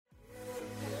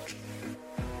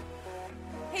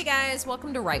Hey guys,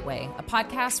 welcome to Right Way, a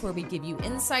podcast where we give you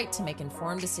insight to make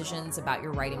informed decisions about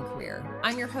your writing career.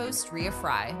 I'm your host, Ria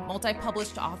Fry,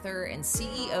 multi-published author and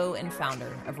CEO and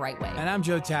founder of Right Way. And I'm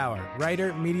Joe Tower,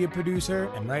 writer, media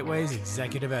producer, and Right Way's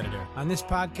executive editor. On this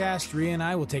podcast, Ria and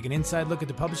I will take an inside look at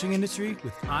the publishing industry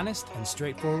with honest and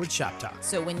straightforward shop talk.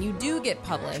 So when you do get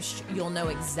published, you'll know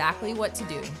exactly what to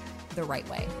do the right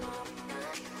way.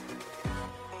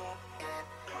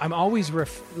 I'm always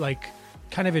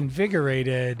kind of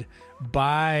invigorated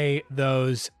by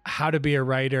those how to be a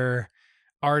writer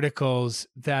articles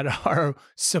that are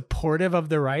supportive of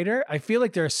the writer. I feel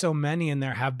like there are so many, and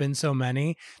there have been so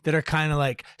many that are kind of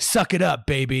like, suck it up,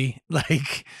 baby.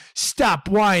 Like, stop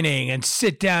whining and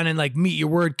sit down and like meet your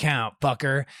word count,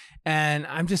 fucker. And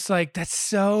I'm just like,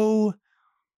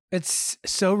 it's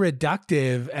so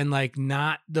reductive and like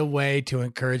not the way to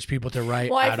encourage people to write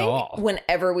at all.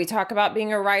 Whenever we talk about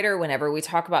being a writer, whenever we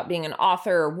talk about being an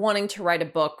author or wanting to write a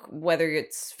book, whether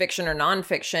it's fiction or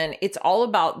nonfiction, it's all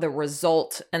about the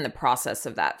result and the process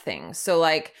of that thing. So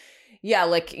like, yeah,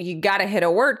 like you got to hit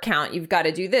a word count. You've got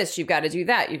to do this. You've got to do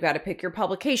that. You've got to pick your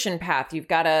publication path. You've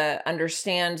got to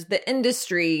understand the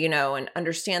industry, and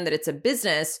understand that it's a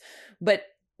business. But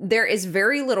there is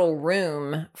very little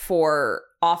room for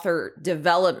author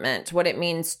development, what it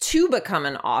means to become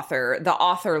an author, the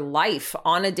author life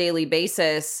on a daily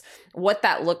basis, what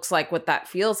that looks like, what that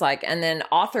feels like, and then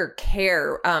author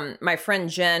care. My friend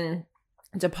Jen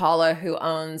DePaula, who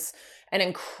owns an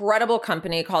incredible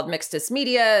company called Mixtus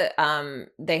Media,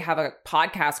 they have a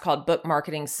podcast called Book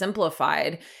Marketing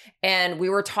Simplified, and we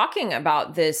were talking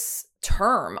about this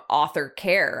term, author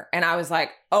care. And I was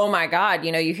like, oh my God,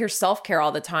 you hear self-care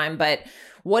all the time, but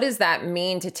what does that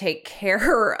mean to take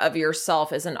care of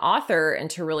yourself as an author and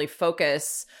to really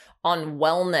focus on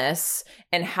wellness?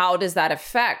 And how does that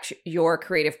affect your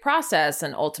creative process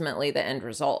and ultimately the end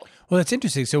result? Well, that's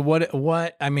interesting. So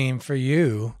what I mean for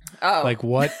you, like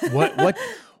what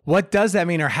does that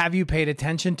mean? Or have you paid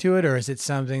attention to it? Or is it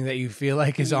something that you feel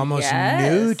like is almost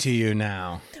new to you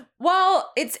now?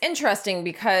 Well, it's interesting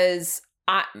because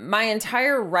my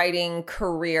entire writing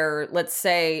career, let's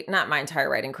say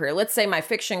my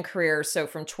fiction career, so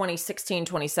from 2016,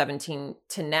 2017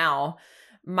 to now,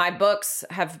 my books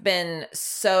have been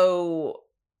so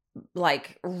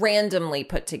like randomly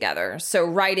put together. So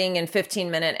writing in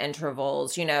 15-minute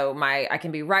intervals, I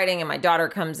can be writing and my daughter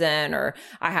comes in, or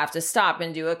I have to stop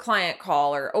and do a client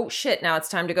call, or, oh shit, now it's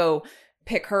time to go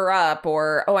pick her up,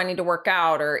 or, oh, I need to work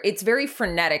out, or it's very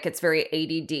frenetic. It's very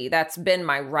ADD. That's been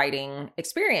my writing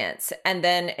experience. And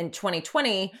then in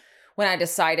 2020, when I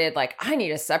decided like I need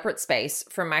a separate space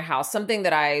from my house, something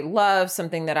that I love,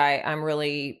 something that I'm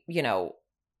really,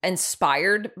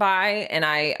 inspired by, and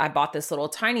I bought this little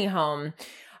tiny home,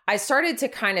 I started to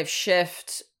kind of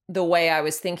shift the way I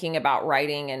was thinking about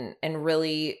writing and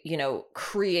really,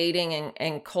 creating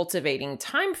and cultivating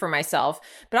time for myself.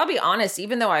 But I'll be honest,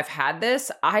 even though I've had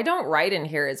this, I don't write in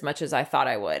here as much as I thought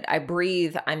I would. I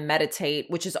breathe, I meditate,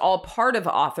 which is all part of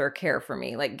author care for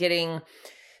me, like getting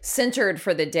centered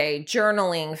for the day,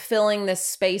 journaling, filling this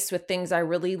space with things I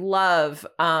really love.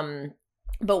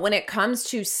 But when it comes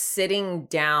to sitting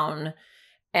down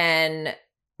and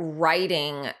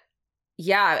writing,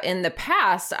 in the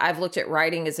past, I've looked at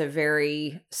writing as a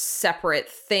very separate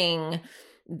thing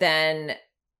than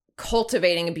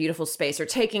cultivating a beautiful space or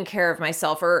taking care of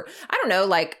myself, or I don't know,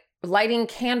 like lighting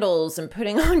candles and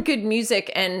putting on good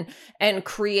music and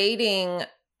creating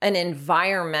an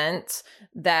environment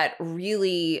that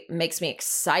really makes me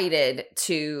excited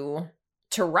to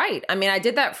write. I mean, I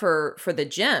did that for the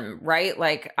gym, right?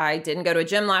 Like I didn't go to a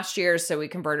gym last year, so we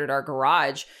converted our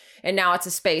garage. And now it's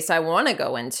a space I want to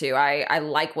go into. I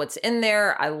like what's in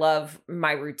there. I love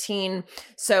my routine.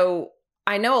 So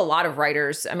I know a lot of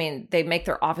writers, I mean, they make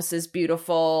their offices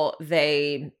beautiful.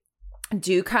 They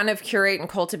do kind of curate and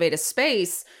cultivate a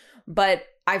space, but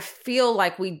I feel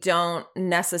like we don't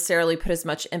necessarily put as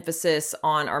much emphasis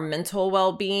on our mental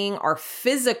well-being, our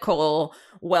physical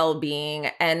well-being,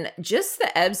 and just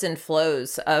the ebbs and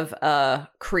flows of a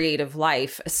creative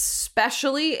life,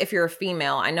 especially if you're a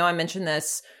female. I know I mentioned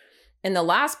this in the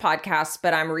last podcast,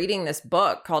 but I'm reading this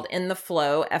book called In the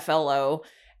Flow, FLO,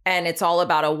 and it's all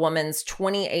about a woman's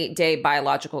 28-day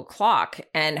biological clock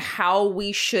and how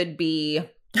we should be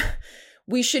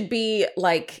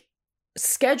like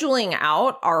scheduling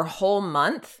out our whole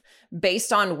month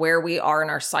based on where we are in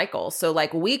our cycle. So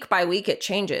like week by week, it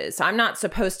changes. I'm not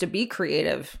supposed to be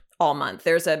creative all month.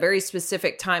 There's a very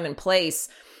specific time and place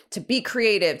to be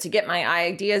creative, to get my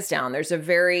ideas down. There's a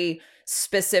very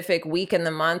specific week in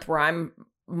the month where I'm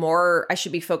I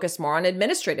should be focused more on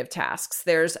administrative tasks.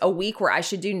 There's a week where I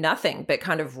should do nothing but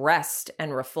kind of rest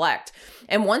and reflect.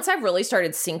 And once I've really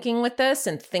started syncing with this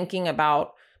and thinking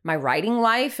about my writing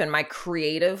life and my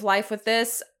creative life with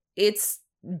this, it's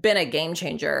been a game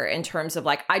changer in terms of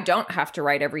like, I don't have to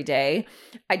write every day.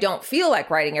 I don't feel like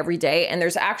writing every day. And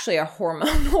there's actually a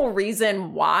hormonal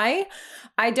reason why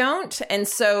I don't. And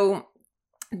so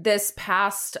this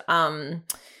past,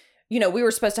 we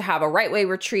were supposed to have a Write Way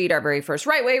retreat, our very first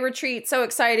Write Way retreat. So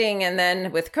exciting. And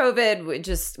then with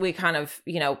COVID, we kind of,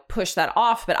 pushed that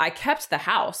off. But I kept the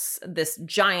house, this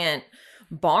giant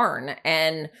barn,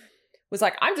 and was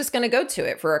like, I'm just going to go to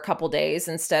it for a couple days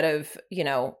instead of,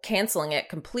 canceling it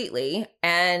completely.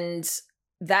 And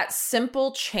that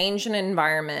simple change in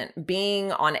environment,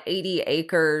 being on 80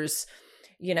 acres,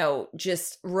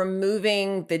 just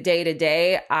removing the day to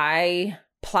day, I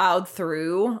plowed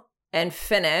through and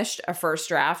finished a first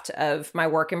draft of my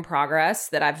work in progress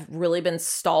that I've really been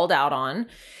stalled out on.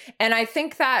 And I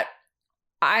think that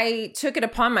I took it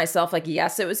upon myself, like,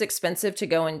 yes, it was expensive to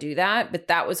go and do that, but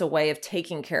that was a way of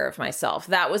taking care of myself.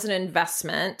 That was an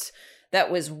investment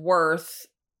that was worth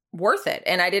it.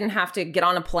 And I didn't have to get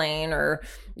on a plane or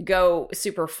go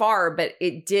super far, but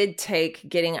it did take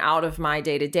getting out of my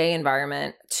day-to-day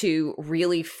environment to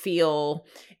really feel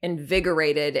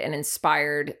invigorated and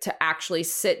inspired to actually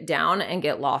sit down and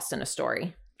get lost in a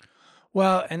story.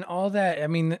 Well, and all that, I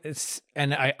mean,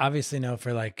 and I obviously know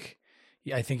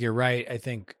I think you're right. I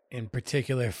think in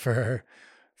particular for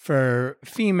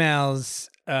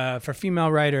females, for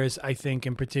female writers, I think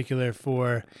in particular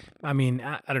I don't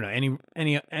know,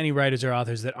 any writers or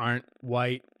authors that aren't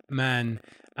white men,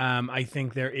 I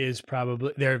think there is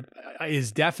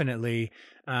definitely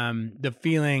the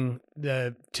feeling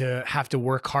to have to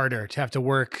work harder, to have to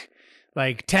work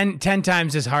like 10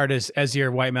 times as hard as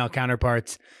your white male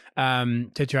counterparts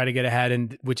to try to get ahead,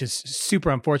 and which is super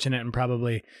unfortunate and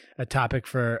probably a topic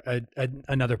for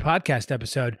another podcast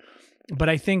episode. But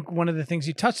I think one of the things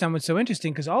you touched on was so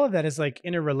interesting because all of that is like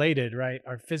interrelated, right?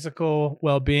 Our physical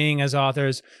well-being as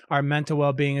authors, our mental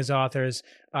well-being as authors,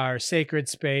 our sacred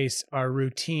space, our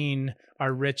routine,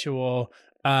 our ritual,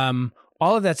 all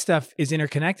of that stuff is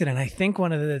interconnected. And I think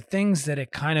one of the things that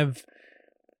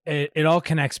it all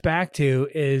connects back to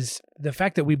is the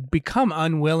fact that we become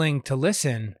unwilling to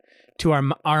listen to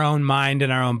our own mind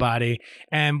and our own body.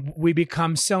 And we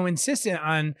become so insistent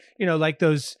on, like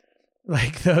those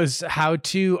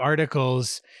how-to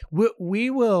articles. We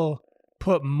will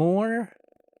put more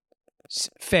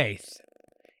faith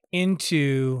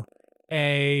into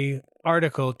a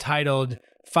article titled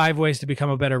 5 Ways to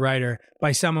Become a Better Writer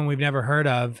by someone we've never heard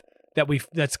of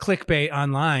that's clickbait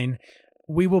online.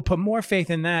 We will put more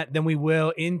faith in that than we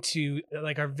will into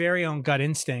like our very own gut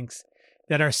instincts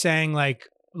that are saying like,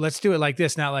 let's do it like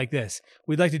this, not like this.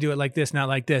 We'd like to do it like this, not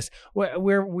like this.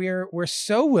 We're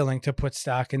so willing to put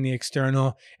stock in the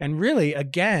external, and really,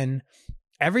 again,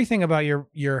 everything about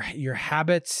your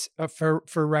habits for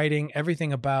writing,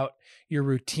 everything about your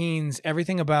routines,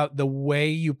 everything about the way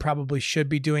you probably should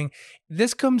be doing.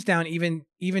 This comes down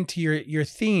even to your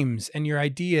themes and your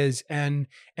ideas and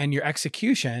your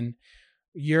execution.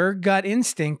 Your gut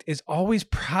instinct is always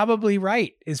probably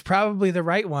the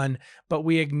right one, but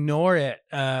we ignore it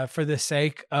for the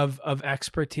sake of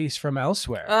expertise from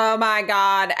elsewhere. Oh my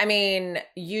God. I mean,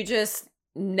 you just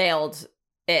nailed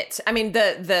it. I mean,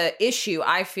 the issue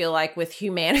I feel like with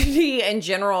humanity in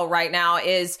general right now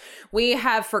is we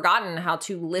have forgotten how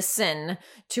to listen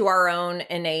to our own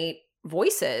innate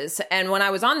voices. And when I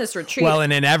was on this retreat, well,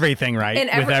 and in everything, right?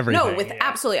 With everything. No, with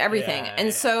absolutely everything. Yeah,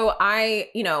 and so I,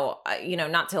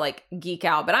 not to like geek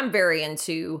out, but I'm very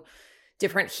into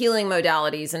different healing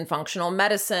modalities and functional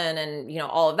medicine and,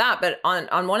 all of that. But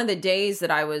on one of the days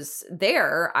that I was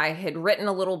there, I had written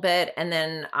a little bit, and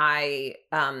then I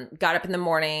got up in the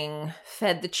morning,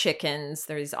 fed the chickens.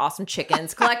 There were these awesome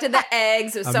chickens, collected the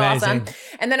eggs. It was so awesome.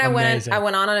 And then I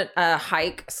went on a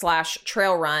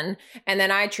hike/trail run, and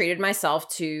then I treated myself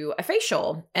to a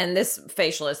facial. And this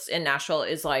facialist in Nashville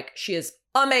is like, she is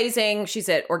amazing. She's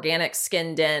at Organic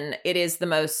Skin Den. It is the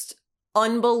most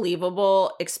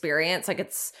unbelievable experience. Like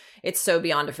it's so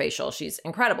beyond a facial. She's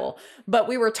incredible. But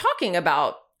we were talking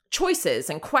about choices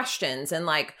and questions, and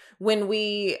like when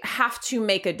we have to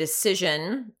make a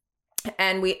decision,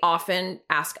 and we often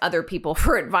ask other people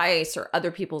for advice or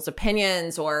other people's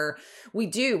opinions, or we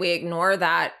ignore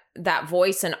that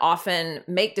voice and often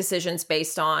make decisions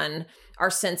based on our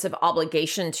sense of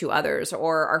obligation to others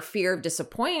or our fear of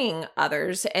disappointing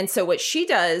others. And so what she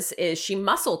does is she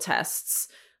muscle tests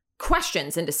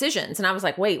questions and decisions. And I was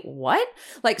like, wait, what?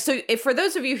 Like, so if for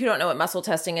those of you who don't know what muscle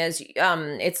testing is,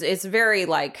 it's very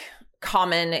like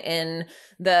common in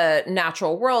the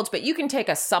natural world, but you can take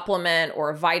a supplement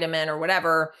or a vitamin or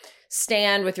whatever,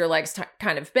 stand with your legs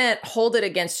kind of bent, hold it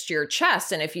against your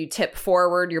chest. And if you tip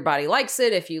forward, your body likes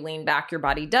it. If you lean back, your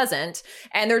body doesn't.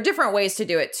 And there are different ways to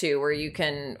do it too, where you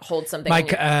can hold something.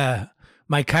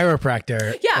 My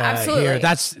chiropractor. Yeah, absolutely. Here,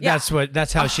 that's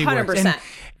how 100%. She works. And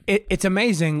it's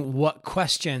amazing what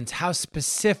questions, how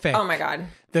specific. Oh my God.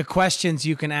 The questions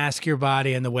you can ask your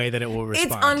body and the way that it will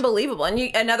respond. It's unbelievable. And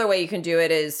another way you can do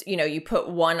it is, you put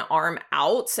one arm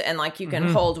out and like you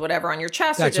can hold whatever on your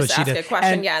chest. That's or just ask a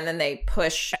question. And then they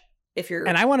push if you're.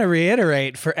 And I want to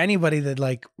reiterate for anybody that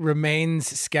like remains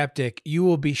skeptic, you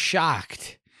will be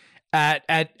shocked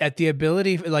at the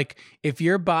ability, like if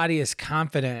your body is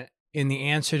confident in the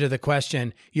answer to the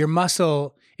question, your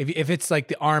muscle, if it's like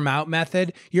the arm out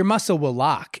method, your muscle will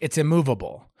lock. It's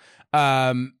immovable.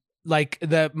 Like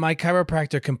my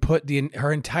chiropractor can put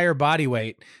her entire body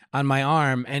weight on my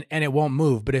arm and it won't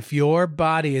move. But if your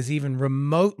body is even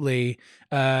remotely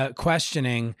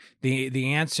questioning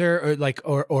the answer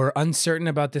or uncertain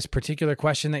about this particular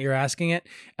question that you're asking it,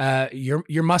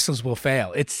 your muscles will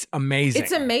fail. It's amazing.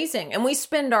 It's amazing. And we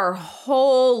spend our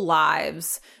whole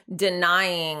lives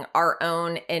denying our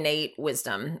own innate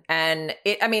wisdom. And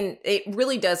it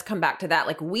really does come back to that.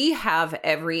 Like we have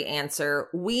every answer.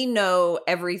 We know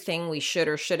everything we should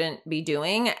or shouldn't be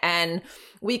doing. And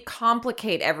we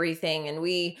complicate everything and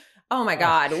oh my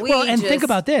God. Think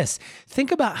about this.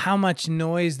 Think about how much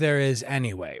noise there is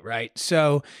anyway, right?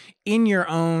 So in your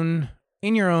own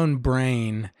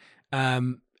brain,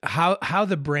 how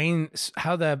the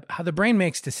brain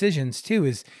makes decisions too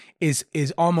is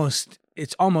almost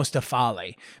a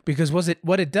folly, because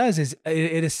what it does is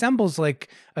it assembles like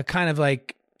a kind of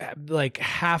like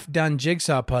half done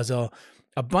jigsaw puzzle,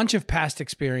 a bunch of past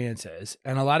experiences.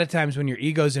 And a lot of times when your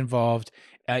ego's involved,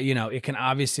 it can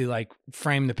obviously like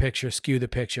frame the picture, skew the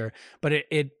picture, but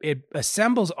it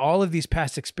assembles all of these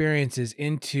past experiences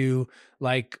into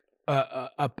like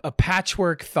a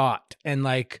patchwork thought, and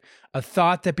like a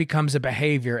thought that becomes a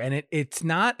behavior. And it's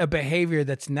not a behavior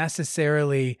that's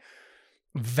necessarily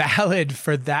valid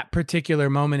for that particular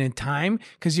moment in time,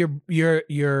 because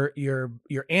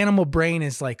your animal brain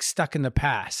is like stuck in the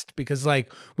past, because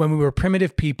like when we were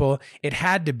primitive people, it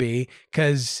had to be,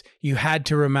 because you had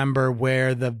to remember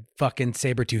where the fucking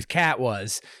saber-toothed cat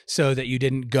was so that you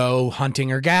didn't go hunting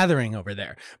or gathering over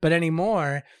there. But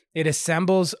anymore, it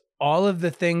assembles all of the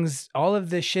things, all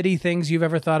of the shitty things you've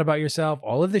ever thought about yourself,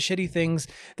 all of the shitty things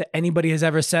that anybody has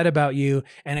ever said about you,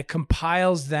 and it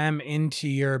compiles them into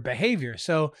your behavior.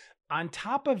 So on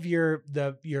top of your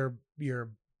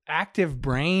active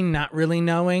brain not really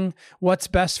knowing what's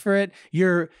best for it,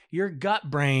 your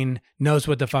gut brain knows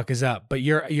what the fuck is up, but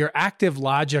your active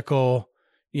logical,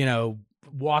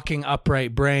 walking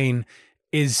upright brain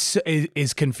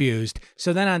is confused.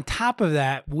 So then on top of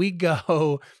that, we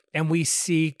go and we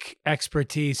seek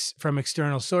expertise from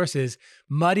external sources,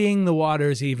 muddying the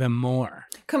waters even more.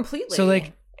 Completely. So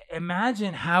like,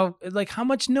 imagine how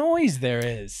much noise there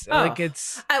is. Like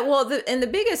it's the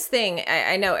biggest thing,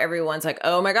 I know everyone's like,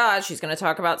 oh my God, she's going to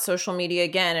talk about social media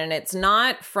again. And it's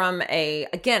not from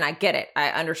again, I get it.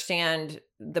 I understand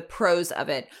the pros of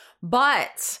it,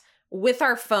 but with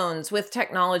our phones, with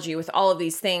technology, with all of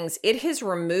these things, it has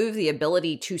removed the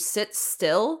ability to sit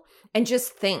still and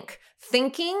just think.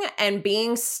 Thinking and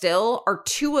being still are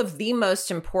two of the most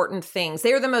important things.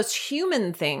 They are the most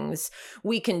human things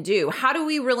we can do. How do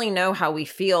we really know how we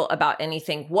feel about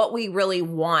anything, what we really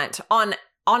want on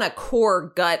a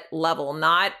core gut level,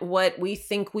 not what we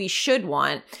think we should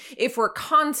want, if we're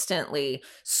constantly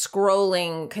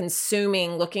scrolling,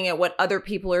 consuming, looking at what other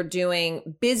people are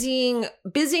doing, busying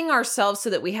ourselves so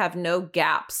that we have no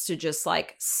gaps to just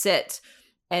like sit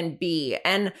and be.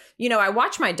 And, I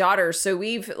watch my daughter. So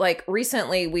we've had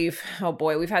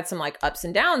some like ups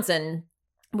and downs, and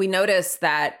we noticed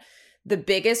that the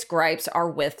biggest gripes are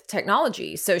with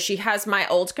technology. So she has my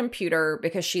old computer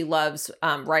because she loves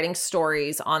writing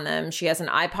stories on them. She has an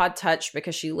iPod Touch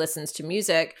because she listens to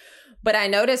music. But I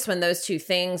notice when those two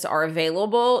things are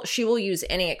available, she will use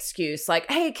any excuse like,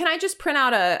 hey, can I just print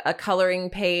out a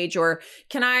coloring page, or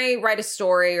can I write a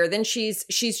story? Or then she's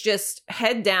just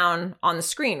head down on the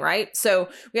screen, right? So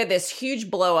we had this huge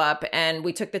blow up and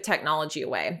we took the technology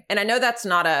away. And I know that's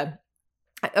not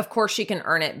of course she can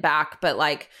earn it back, but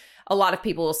like a lot of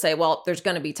people will say, well, there's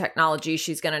going to be technology.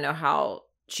 She's going to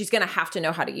have to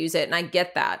know how to use it. And I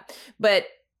get that. But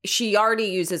she already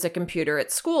uses a computer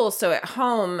at school. So at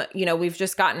home, we've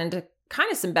just gotten into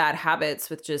kind of some bad habits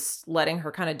with just letting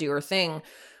her kind of do her thing.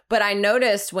 But I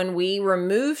noticed when we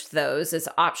removed those as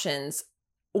options,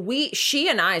 she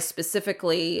and I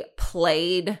specifically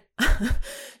played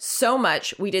so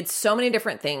much. We did so many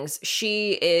different things.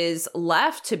 She is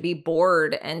left to be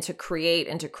bored and to create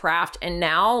and to craft. And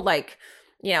now, like,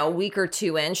 you know, a week or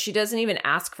two in, she doesn't even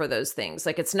ask for those things.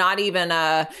 Like, it's not even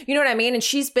you know what I mean? And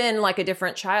she's been like a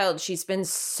different child. She's been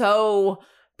so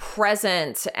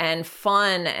present and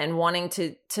fun and wanting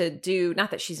to do, not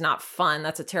that she's not fun,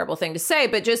 that's a terrible thing to say,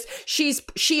 but just she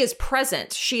is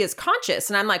present, she is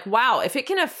conscious. And I'm like, wow, if it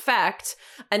can affect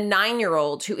a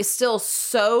 9-year-old who is still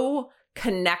so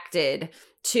connected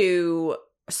to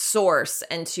source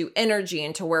and to energy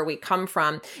and to where we come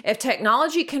from, if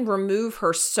technology can remove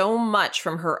her so much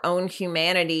from her own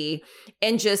humanity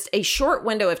in just a short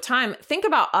window of time, think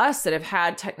about us that have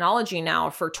had technology now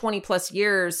for 20 plus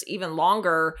years, even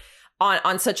longer,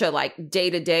 on such a like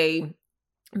day-to-day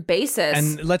basis.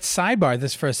 And let's sidebar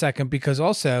this for a second, because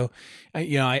also,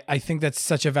 you know, I think that's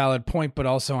such a valid point, but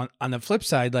also on the flip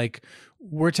side, like,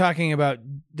 we're talking about,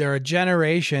 there are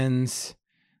generations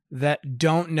that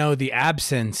don't know the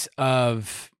absence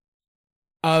of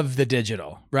the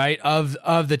digital, right? Of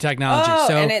the technology. Oh,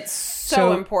 and it's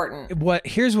so important.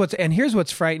 Here's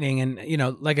what's frightening. And, you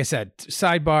know, like I said,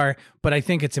 sidebar, but I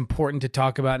think it's important to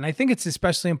talk about. And I think it's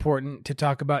especially important to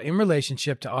talk about in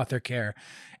relationship to author care.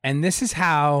 And this is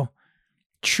how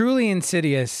truly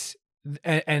insidious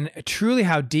and truly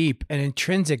how deep and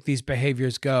intrinsic these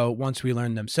behaviors go once we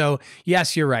learn them. So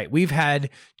yes, you're right. We've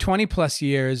had 20 plus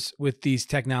years with these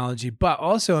technology, but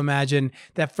also imagine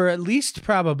that for at least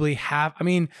probably half, I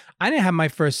mean, I didn't have my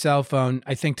first cell phone,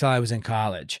 I think, till I was in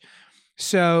college.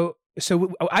 So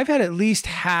I've had at least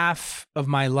half of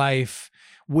my life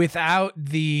without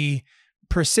the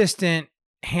persistent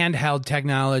handheld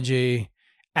technology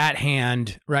at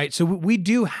hand, right? So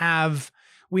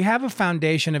we have a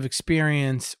foundation of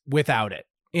experience without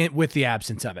it, with the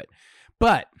absence of it.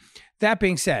 But that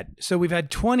being said, so we've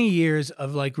had 20 years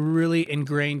of like really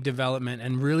ingrained development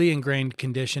and really ingrained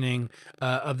conditioning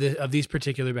of these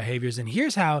particular behaviors. And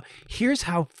here's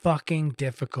how fucking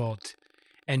difficult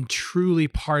and truly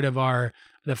part of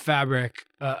the fabric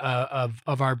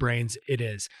of our brains it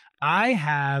is. I'm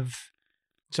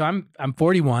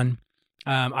 41.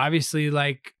 Obviously,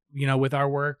 like, you know, with our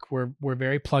work, we're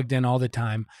very plugged in all the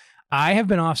time. I have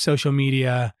been off social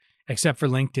media, except for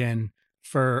LinkedIn,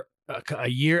 for a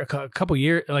couple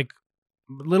years, like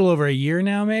a little over a year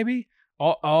now, maybe.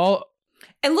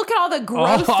 And look at all the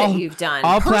growth that you've done.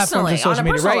 All platforms of social on a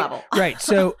media, personal right? level. Right.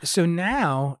 So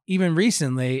now, even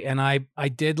recently, and I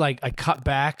cut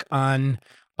back on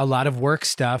a lot of work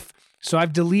stuff. So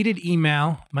I've deleted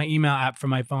my email app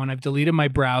from my phone. I've deleted my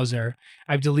browser.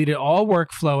 I've deleted all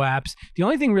workflow apps. The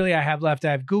only thing really I have left, I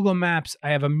have Google Maps.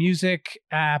 I have a music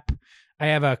app. I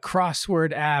have a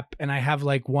crossword app, and I have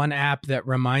like one app that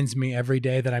reminds me every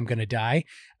day that I'm going to die.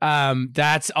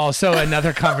 That's also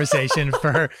another conversation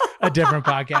for a different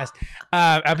podcast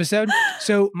episode.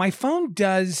 So my phone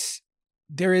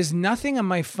there is nothing on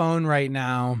my phone right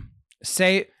now.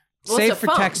 Save for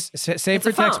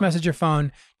text message or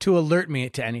phone to alert me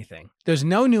to anything. There's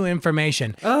no new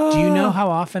information. Oh. Do you know how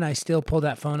often I still pull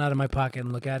that phone out of my pocket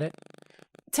and look at it?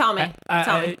 Tell me.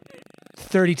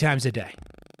 30 times a day.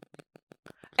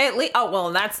 At least,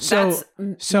 that's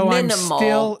minimal I'm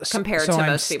still, compared to most people.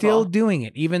 I'm still doing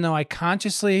it, even though I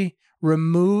consciously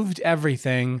removed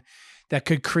everything that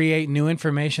could create new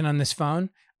information on this phone.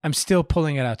 I'm still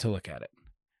pulling it out to look at it.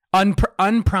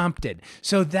 Unprompted.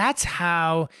 So that's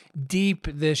how deep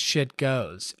this shit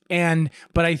goes.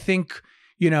 But I think,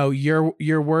 you know,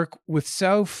 your work with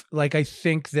Soph, like, I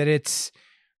think that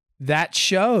that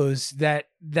shows that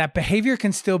behavior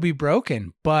can still be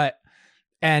broken,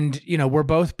 and you know, we're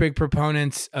both big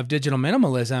proponents of digital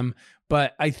minimalism,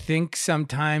 but I think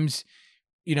sometimes,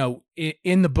 you know,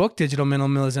 in the book Digital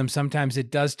Minimalism, sometimes it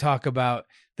does talk about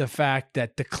the fact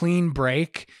that the clean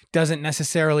break doesn't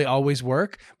necessarily always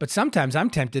work. But sometimes I'm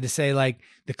tempted to say, like,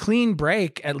 the clean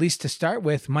break, at least to start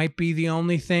with, might be the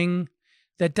only thing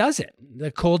that does it, the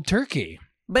cold turkey.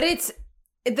 But it's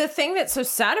the thing that's so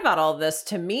sad about all of this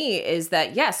to me is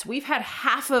that, yes, we've had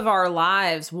half of our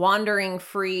lives wandering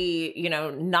free, you know,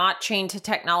 not chained to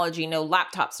technology, no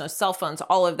laptops, no cell phones,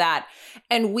 all of that.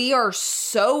 And we are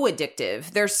so addicted.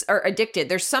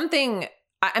 There's something,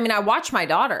 I mean, I watch my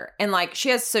daughter, and like she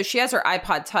has her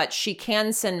iPod Touch. She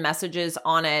can send messages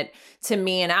on it to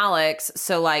me and Alex.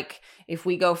 So like, if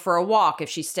we go for a walk, if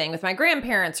she's staying with my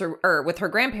grandparents or with her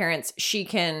grandparents, she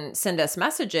can send us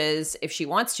messages if she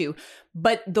wants to.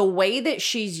 But the way that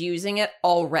she's using it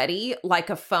already, like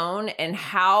a phone, and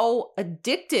how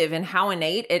addictive and how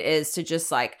innate it is to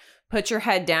just like put your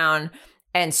head down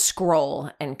and scroll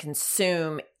and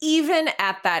consume, even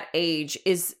at that age,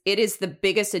 is the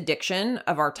biggest addiction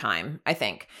of our time, I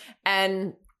think.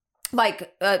 And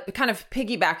like kind of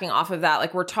piggybacking off of that,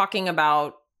 like we're talking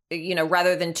about, you know,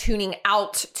 rather than tuning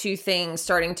out to things,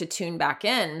 starting to tune back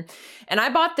in. And I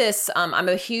bought this, I'm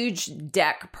a huge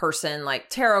deck person, like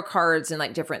tarot cards and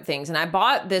like different things. And I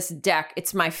bought this deck.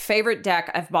 It's my favorite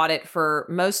deck. I've bought it for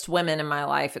most women in my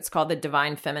life. It's called the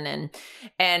Divine Feminine.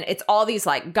 And it's all these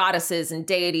like goddesses and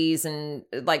deities and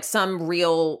like some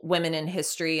real women in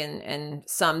history and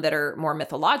some that are more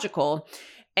mythological.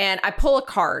 And I pull a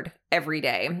card every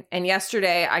day. And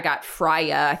yesterday I got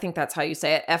Freya, I think that's how you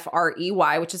say it,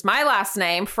 Frey, which is my last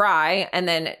name, Fry, and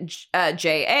then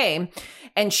J-A.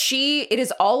 And it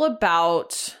is all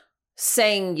about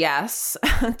saying yes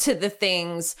to the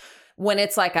things when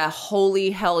it's like a holy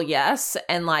hell yes,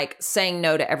 and like saying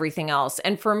no to everything else.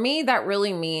 And for me, that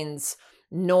really means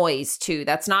noise too.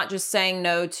 That's not just saying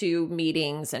no to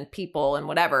meetings and people and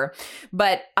whatever.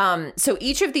 But so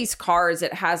each of these cards,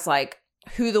 it has like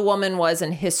who the woman was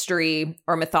in history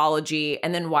or mythology,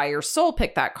 and then why your soul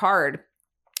picked that card.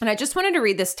 And I just wanted to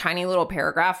read this tiny little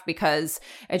paragraph because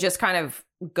it just kind of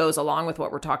goes along with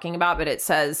what we're talking about. But it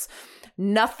says,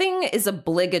 nothing is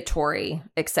obligatory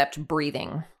except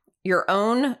breathing. Your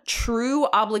only true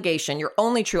obligation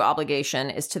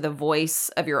is to the voice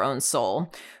of your own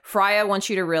soul. Freya wants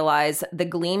you to realize the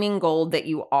gleaming gold that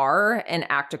you are and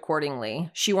act accordingly.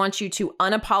 She wants you to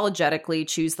unapologetically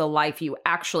choose the life you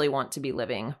actually want to be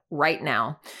living right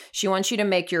now. She wants you to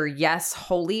make your yes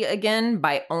holy again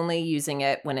by only using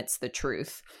it when it's the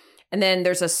truth. And then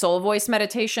there's a soul voice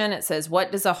meditation. It says,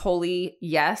 what does a holy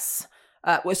yes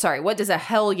what does a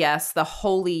hell yes, the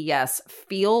holy yes,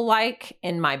 feel like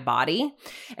in my body?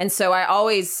 And so I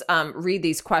always read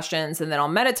these questions and then I'll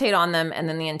meditate on them. And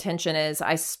then the intention is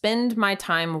I spend my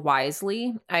time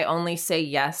wisely. I only say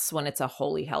yes when it's a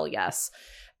holy hell yes.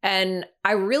 And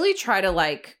I really try to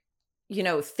like, you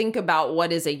know, think about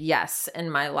what is a yes in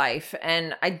my life.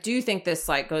 And I do think this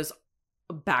like goes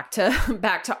back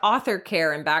to author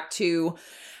care and back to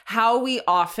how we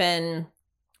often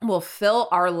will fill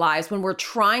our lives when we're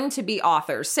trying to be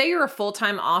authors. Say you're a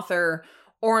full-time author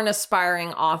or an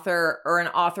aspiring author or an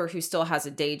author who still has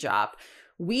a day job.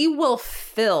 We will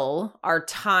fill our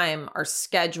time, our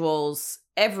schedules,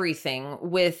 everything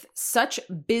with such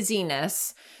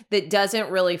busyness that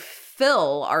doesn't really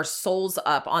fill our souls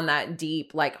up on that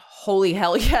deep, like holy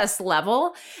hell yes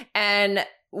level. And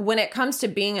when it comes to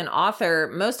being an author,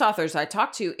 most authors I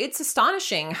talk to, it's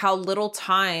astonishing how little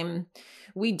time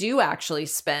we do actually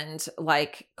spend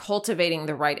like cultivating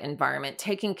the right environment,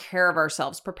 taking care of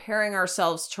ourselves, preparing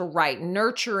ourselves to write,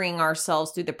 nurturing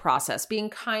ourselves through the process, being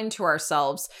kind to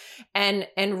ourselves, and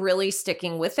really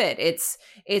sticking with it.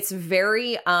 It's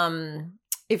very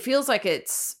it feels like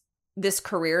it's this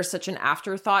career is such an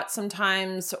afterthought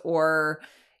sometimes, or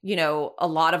you know, a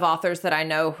lot of authors that I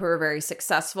know who are very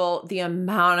successful, the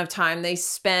amount of time they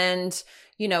spend,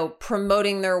 you know,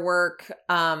 promoting their work,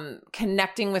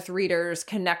 connecting with readers,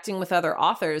 connecting with other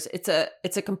authors. It's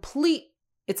a complete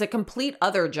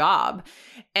other job.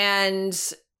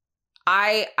 And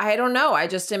I don't know. I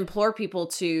just implore people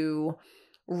to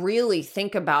really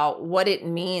think about what it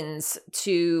means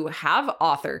to have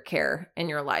author care in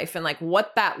your life and like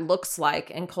what that looks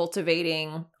like in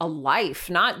cultivating a life,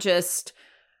 not just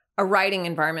a writing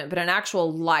environment, but an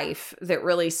actual life that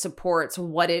really supports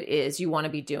what it is you want to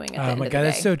be doing at the end of the day. Oh my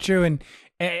God, that's so true.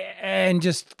 And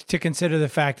just to consider the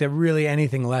fact that really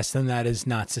anything less than that is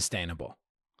not sustainable.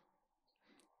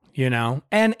 You know?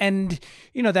 And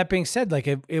you know, that being said, like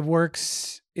it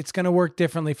works, it's going to work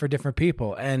differently for different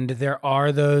people. And there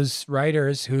are those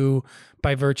writers who,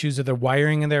 by virtues of the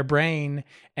wiring in their brain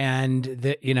and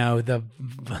the, you know, their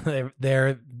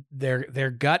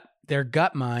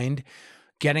gut mind,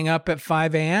 getting up at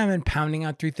 5 a.m. and pounding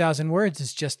out 3,000 words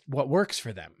is just what works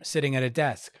for them, sitting at a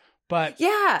desk. But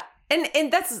yeah,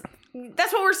 and that's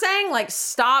what we're saying. Like,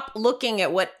 stop looking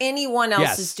at what anyone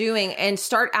else is doing and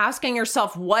start asking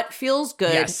yourself what feels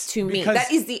good to me.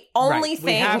 That is the only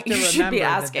thing you should be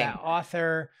asking. That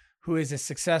author who is a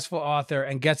successful author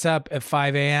and gets up at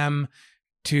 5 a.m.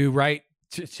 to write,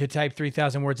 to type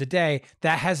 3,000 words a day,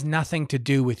 that has nothing to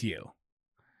do with you.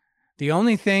 The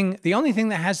only thing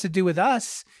that has to do with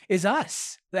us is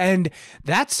us. And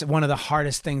that's one of the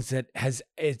hardest things that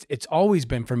it's always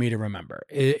been for me to remember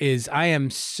is I am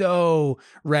so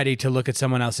ready to look at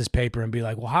someone else's paper and be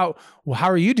like, how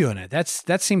are you doing it?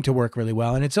 That seemed to work really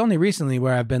well. And it's only recently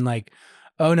where I've been like,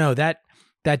 oh no, that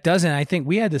doesn't. I think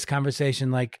we had this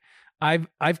conversation like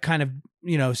I've kind of,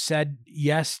 said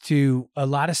yes to a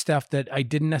lot of stuff that I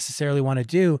didn't necessarily want to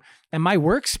do. And my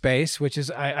workspace, which is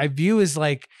I view as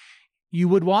like, you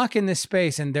would walk in this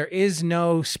space and there is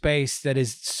no space that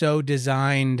is so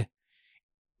designed.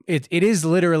 It is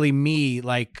literally me,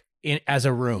 like as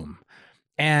a room.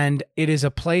 And it is a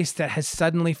place that has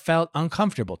suddenly felt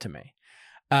uncomfortable to me.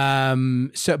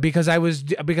 So because I was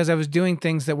doing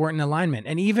things that weren't in alignment.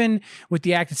 And even with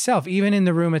the act itself, even in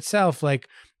the room itself, like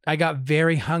I got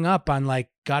very hung up on like,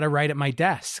 gotta write at my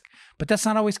desk, but that's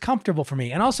not always comfortable for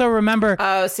me. And also remember,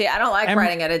 oh, see, I don't like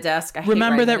writing at a desk. I hate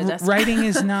remember writing that at a desk. writing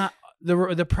is not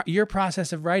your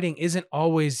process of writing isn't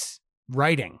always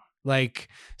writing. Like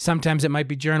sometimes it might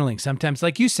be journaling. Sometimes,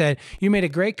 like you said, you made a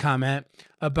great comment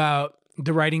about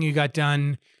the writing you got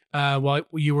done while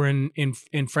you were in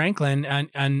Franklin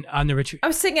and on the retreat. I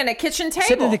was sitting at a kitchen table.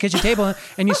 Sitting at the kitchen table,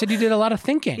 and you said you did a lot of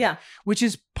thinking. Yeah. Which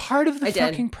is part of the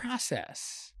fucking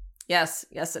process. Yes,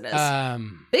 it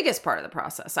is. Biggest part of the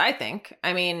process, I think.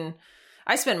 I mean,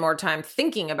 I spend more time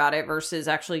thinking about it versus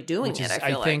actually doing it.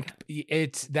 I think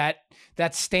it's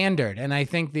that's standard. And I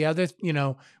think the other,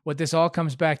 what this all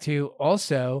comes back to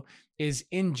also is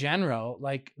in general,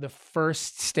 like the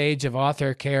first stage of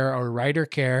author care or writer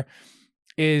care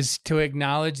is to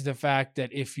acknowledge the fact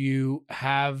that if you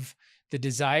have the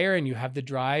desire and you have the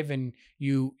drive and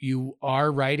you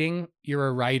are writing, you're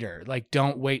a writer. Like,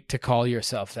 don't wait to call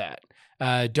yourself that.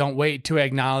 Don't wait to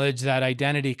acknowledge that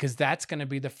identity, because that's going to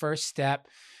be the first step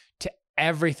to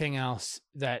everything else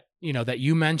that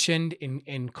you mentioned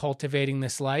in cultivating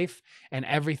this life, and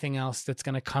everything else that's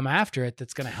going to come after it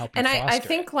that's going to help you. And I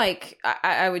think like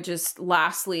I would just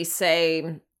lastly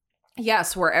say,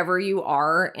 yes, wherever you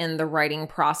are in the writing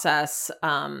process,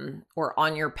 or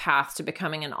on your path to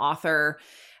becoming an author,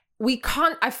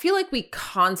 I feel like we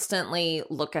constantly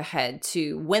look ahead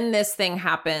to when this thing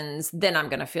happens, then I'm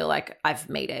going to feel like I've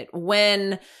made it.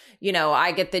 When,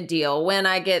 I get the deal, when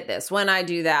I get this, when I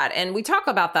do that. And we talk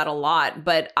about that a lot,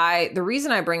 but the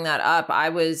reason I bring that up, I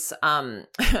was,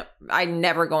 I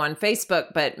never go on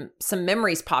Facebook, but some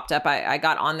memories popped up. I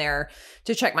got on there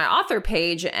to check my author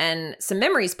page, and some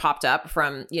memories popped up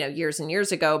from, years and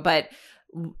years ago. But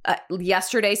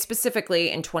yesterday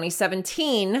specifically in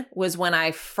 2017 was when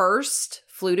I first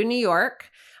flew to New York.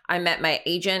 I met my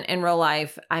agent in real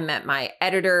life. I met my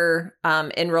editor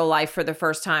in real life for the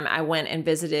first time. I went and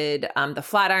visited the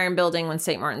Flatiron Building when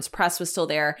St. Martin's Press was still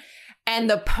there. And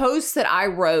the post that I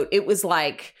wrote, it was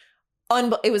like,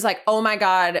 oh my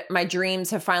God, my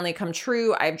dreams have finally come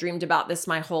true. I've dreamed about this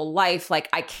my whole life. Like,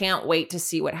 I can't wait to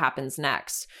see what happens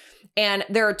next. And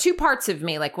there are two parts of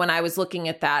me. Like, when I was looking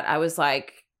at that, I was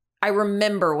like, I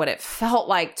remember what it felt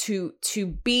like to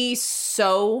be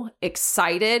so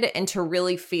excited and to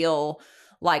really feel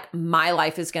like my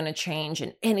life is going to change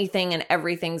and anything and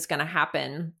everything's going to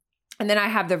happen. And then I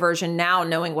have the version now,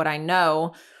 knowing what I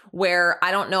know, where I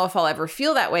don't know if I'll ever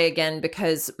feel that way again,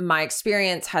 because my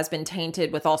experience has been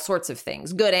tainted with all sorts of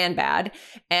things, good and bad.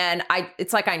 And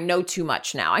it's like I know too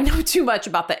much now. I know too much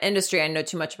about the industry. I know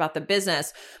too much about the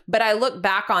business. But I look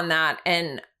back on that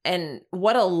and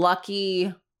what a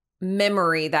lucky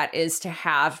memory that is to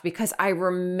have, because I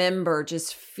remember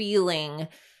just feeling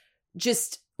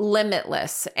just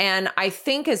limitless. And I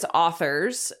think as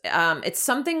authors, it's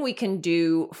something we can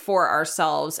do for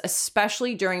ourselves,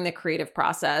 especially during the creative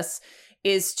process,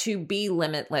 is to be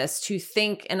limitless, to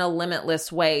think in a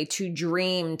limitless way, to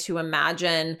dream, to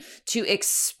imagine, to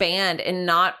expand, and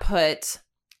not put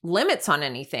limits on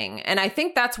anything. And I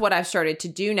think that's what I've started to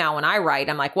do now when I write.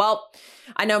 I'm like, well,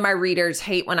 I know my readers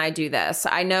hate when I do this.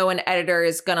 I know an editor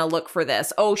is going to look for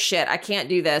this. Oh shit, I can't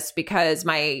do this because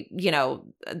then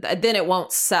it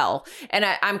won't sell. And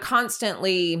I'm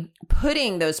constantly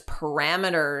putting those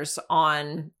parameters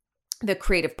on the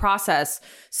creative process.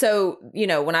 So,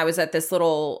 when I was at this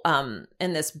little,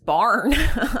 in this barn,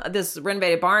 this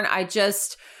renovated barn, I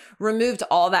just removed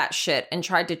all that shit and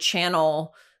tried to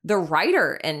channel the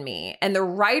writer in me. And the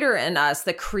writer in us,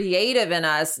 the creative in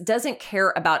us, doesn't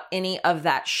care about any of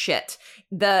that shit.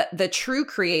 The true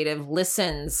creative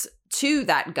listens to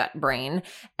that gut brain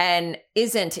and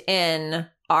isn't in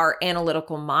our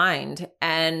analytical mind.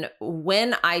 And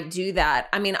when I do that,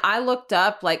 I mean, I looked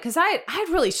up, like, because I had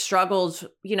really struggled,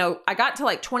 I got to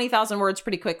like 20,000 words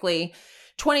pretty quickly.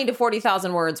 20 to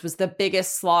 40,000 words was the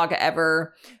biggest slog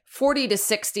ever. 40 to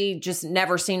 60 just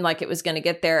never seemed like it was going to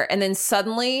get there. And then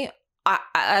suddenly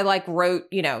I like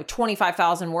wrote,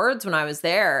 25,000 words when I was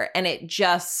there, and it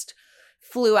just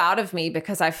flew out of me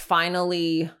because I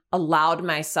finally allowed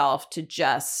myself to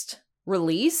just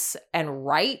release and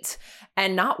write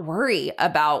and not worry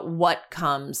about what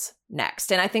comes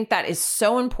next. And I think that is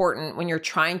so important when you're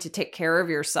trying to take care of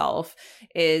yourself,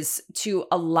 is to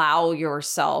allow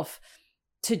yourself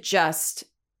to just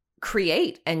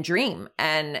create and dream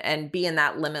and be in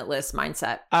that limitless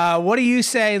mindset. What do you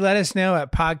say? Let us know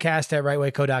at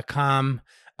podcast@rightwayco.com.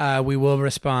 We will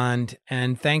respond.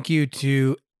 And thank you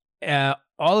to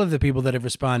all of the people that have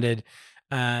responded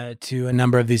to a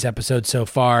number of these episodes so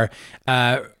far.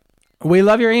 We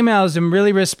love your emails and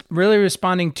really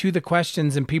responding to the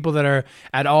questions, and people that are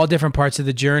at all different parts of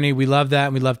the journey. We love that,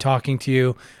 and we love talking to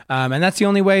you. And that's the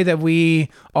only way that we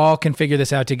all can figure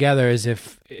this out together, is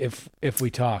if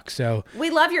we talk. So we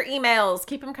love your emails.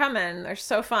 Keep them coming. They're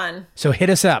so fun. So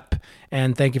hit us up,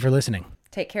 and thank you for listening.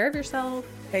 Take care of yourself.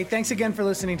 Hey, thanks again for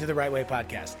listening to the Right Way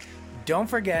Podcast. Don't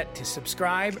forget to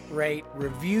subscribe, rate,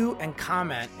 review, and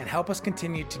comment, and help us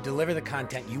continue to deliver the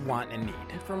content you want and need.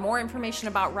 And for more information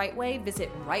about Right Way,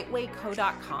 visit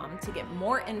rightwayco.com to get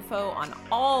more info on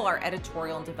all our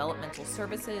editorial and developmental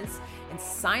services, and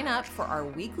sign up for our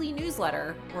weekly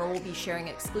newsletter, where we'll be sharing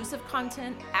exclusive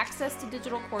content, access to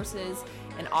digital courses,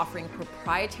 and offering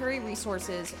proprietary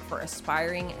resources for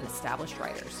aspiring and established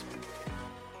writers.